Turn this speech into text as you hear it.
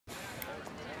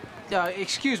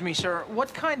Excuse me, sir.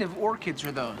 What kind of orchids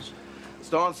are those?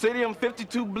 Starncidium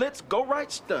 52 Blitz, go right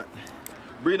stunt.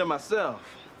 Breeder myself.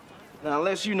 Now,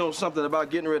 unless you know something about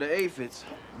getting rid of aphids,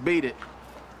 beat it.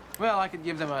 Well, I could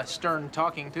give them a stern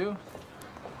talking to.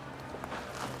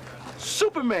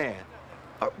 Superman!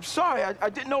 Sorry, I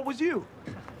didn't know it was you.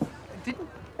 Didn't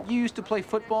you used to play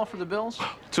football for the Bills?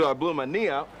 Till I blew my knee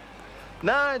out.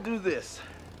 Now I do this.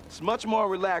 It's much more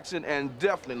relaxing and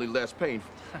definitely less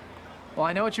painful. Well,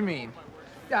 I know what you mean.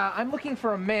 I'm looking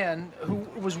for a man who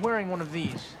was wearing one of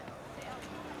these.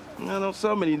 I don't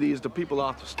sell many of these to people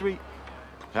off the street.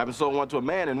 Haven't sold one to a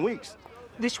man in weeks.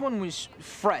 This one was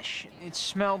fresh. It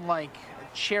smelled like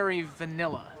cherry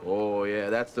vanilla. Oh, yeah,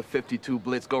 that's the 52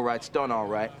 Blitz Go Right Stun, all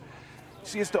right.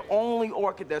 See, it's the only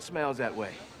orchid that smells that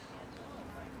way.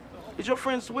 Is your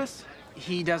friend Swiss?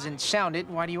 He doesn't sound it.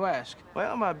 Why do you ask?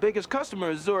 Well, my biggest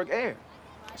customer is Zurich Air.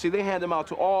 See, they hand them out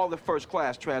to all the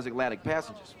first-class transatlantic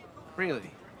passengers.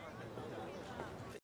 Really?